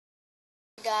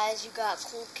Guys, you got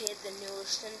Cool Kid, the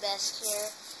newest and best here,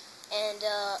 and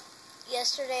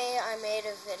yesterday I made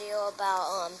a video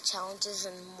about challenges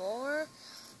and more.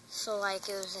 So like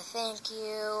it was a thank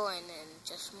you and then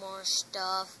just more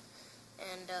stuff.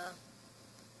 And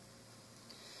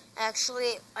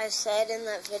actually I said in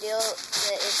that video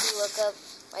that if you look up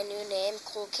my new name,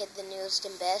 Cool Kid, the newest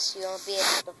and best, you won't be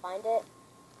able to find it.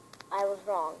 I was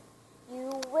wrong.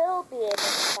 You will be able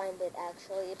to find it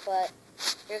actually, but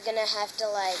you're gonna have to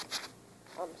like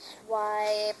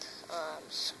swipe,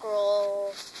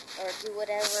 scroll, or do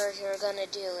whatever you're gonna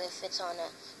do if it's on a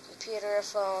computer,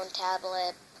 phone,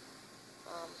 tablet,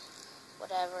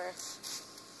 whatever.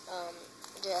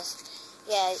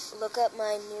 Look up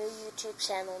my new YouTube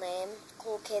channel name,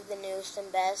 Cool Kid, the newest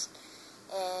and best,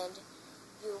 and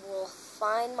you will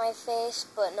find my face,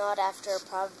 but not after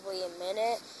probably a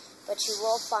minute, but you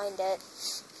will find it,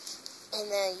 and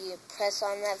then you press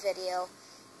on that video,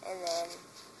 and then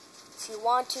if you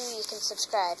want to, you can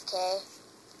subscribe, okay?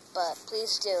 But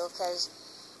please do, because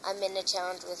I'm in a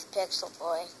challenge with Pixel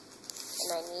Boy,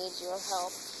 and I need your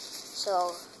help.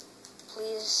 So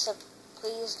please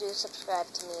do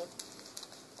subscribe to me.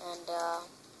 And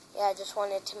yeah, I just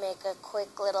wanted to make a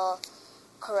quick little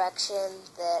correction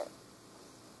that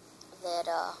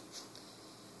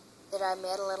I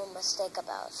made a little mistake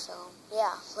about. So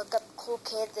yeah, look up Cool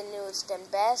Kid, the newest and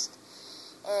best.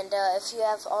 And if you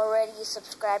have already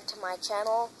subscribed to my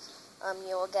channel,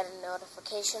 you will get a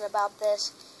notification about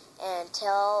this, and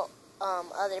tell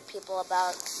other people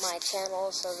about my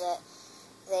channel so that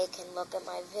they can look at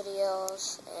my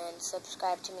videos and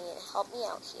subscribe to me and help me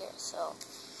out here. So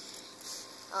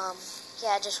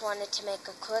yeah, I just wanted to make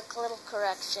a quick little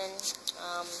correction.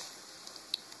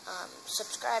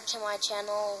 Subscribe to my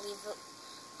channel,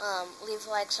 leave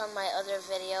likes on my other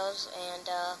videos, and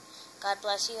God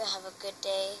bless you. Have a good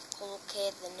day. Cool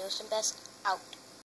Kid, the newest and best, out.